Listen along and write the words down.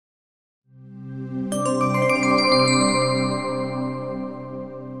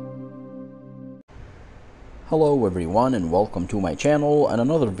Hello everyone and welcome to my channel and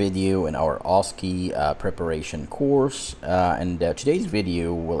another video in our OSCE preparation course. Today's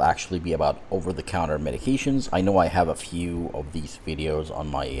video will actually be about over-the-counter medications. I know I have a few of these videos on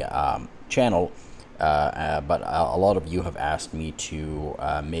my channel, but a lot of you have asked me to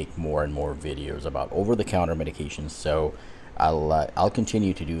make more and more videos about over-the-counter medications, so I'll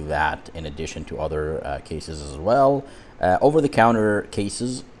continue to do that in addition to other cases as well. Over-the-counter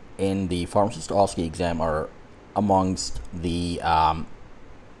cases in the pharmacist OSCE exam are amongst the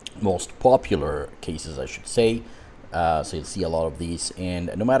most popular cases, I should say. So you'll see a lot of these,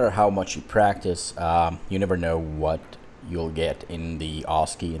 and no matter how much you practice, you never know what you'll get in the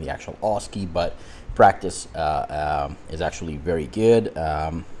OSCE, in the actual OSCE, but practice is actually very good.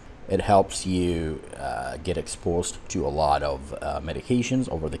 It helps you get exposed to a lot of medications,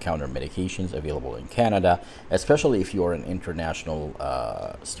 over-the-counter medications available in Canada, especially if you're an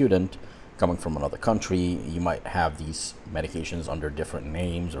international student coming from another country. You might have these medications under different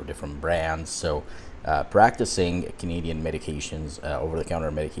names or different brands. So practicing Canadian medications, over-the-counter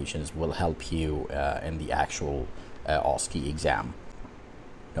medications, will help you in the actual OSCE exam.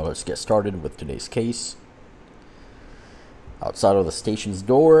 Now let's get started with today's case. Outside of the station's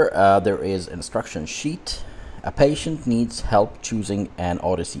door, there is an instruction sheet. A patient needs help choosing an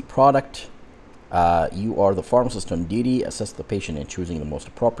OSCE product. You are the pharmacist on duty. Assess the patient in choosing the most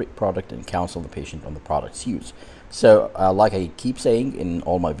appropriate product and counsel the patient on the product's use. So like I keep saying in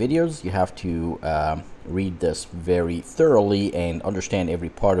all my videos, you have to read this very thoroughly and understand every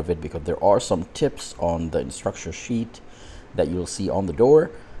part of it, because there are some tips on the instruction sheet that you'll see on the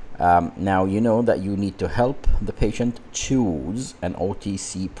door. Now you know that you need to help the patient choose an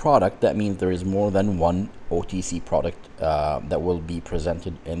OTC product. That means there is more than one OTC product that will be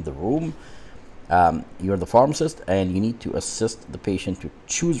presented in the room. You're the pharmacist and you need to assist the patient to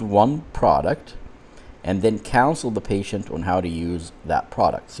choose one product and then counsel the patient on how to use that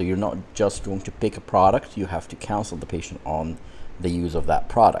product. So you're not just going to pick a product, you have to counsel the patient on the use of that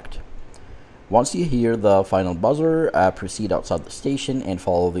product. Once you hear the final buzzer, proceed outside the station and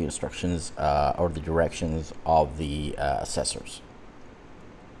follow the instructions or the directions of the assessors.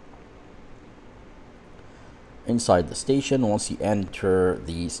 Inside the station, once you enter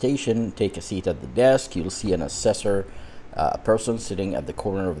the station, take a seat at the desk. You'll see an assessor, a person sitting at the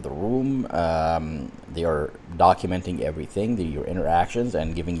corner of the room. They are documenting everything, your interactions,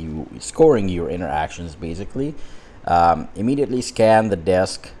 and scoring your interactions basically. Immediately scan the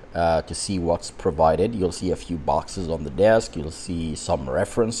desk to see what's provided. You'll see a few boxes on the desk. You'll see some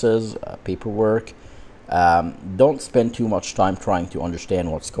references, paperwork. Don't spend too much time trying to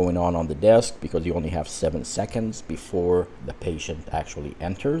understand what's going on the desk, because you only have 7 seconds before the patient actually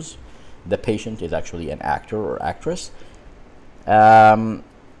enters. The patient is actually an actor or actress. And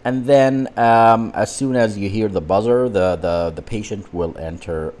then as soon as you hear the buzzer, the patient will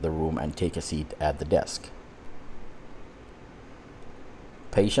enter the room and take a seat at the desk.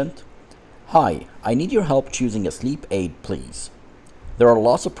 Patient: hi, I need your help choosing a sleep aid, please. There are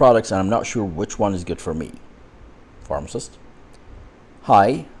lots of products and I'm not sure which one is good for me. Pharmacist: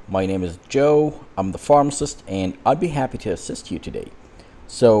 hi, my name is Joe. I'm the pharmacist and I'd be happy to assist you today.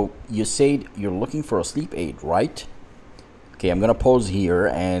 So you said you're looking for a sleep aid, right? Okay, I'm gonna pause here,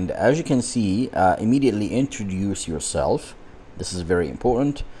 and as you can see, immediately introduce yourself. This is very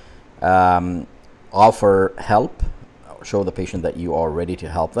important. Offer help. Show the patient that you are ready to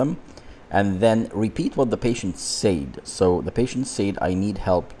help them. And then repeat what the patient said. So the patient said, I need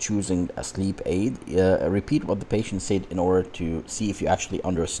help choosing a sleep aid. Repeat what the patient said in order to see if you actually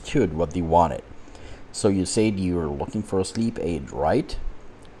understood what they wanted. So you said you're looking for a sleep aid, right?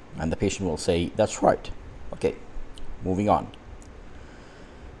 And the patient will say, that's right. Okay, moving on.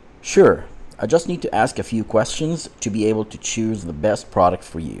 Sure, I just need to ask a few questions to be able to choose the best product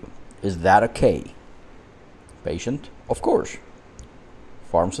for you. Is that okay? Patient: of course.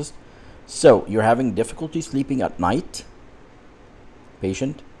 Pharmacist: so you're having difficulty sleeping at night?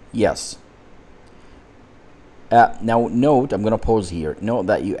 Patient: yes. Now note, I'm going to pause here. Note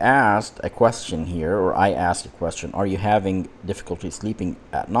that you asked a question here, or I asked a question. Are you having difficulty sleeping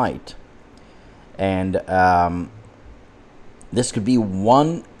at night? And this could be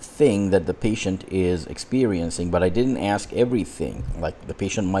one thing that the patient is experiencing, but I didn't ask everything. Like, the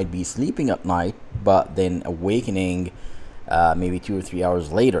patient might be sleeping at night, but then awakening maybe 2 or 3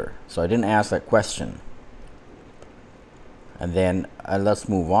 hours later. So I didn't ask that question. And then let's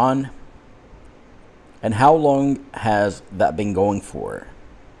move on. And how long has that been going for?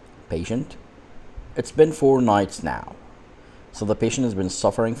 Patient: it's been 4 nights now. So the patient has been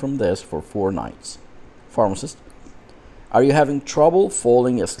suffering from this for 4 nights. Pharmacist: Are you having trouble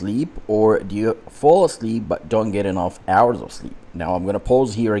falling asleep, or do you fall asleep but don't get enough hours of sleep? Now I'm going to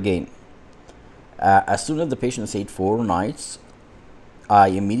pause here again. As soon as the patient said 4 nights, I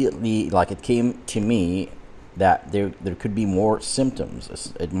immediately, like, it came to me that there could be more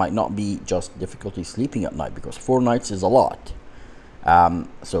symptoms. It might not be just difficulty sleeping at night, because 4 nights is a lot.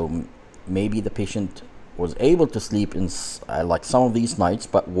 So maybe the patient was able to sleep in like some of these nights,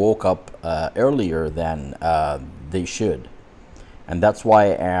 but woke up earlier than they should. And that's why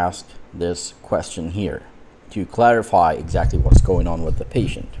I asked this question here, to clarify exactly what's going on with the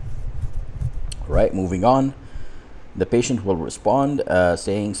patient. All right, moving on. The patient will respond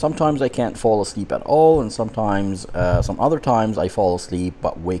saying, sometimes I can't fall asleep at all, and sometimes some other times I fall asleep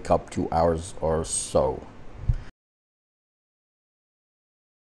but wake up 2 hours or so.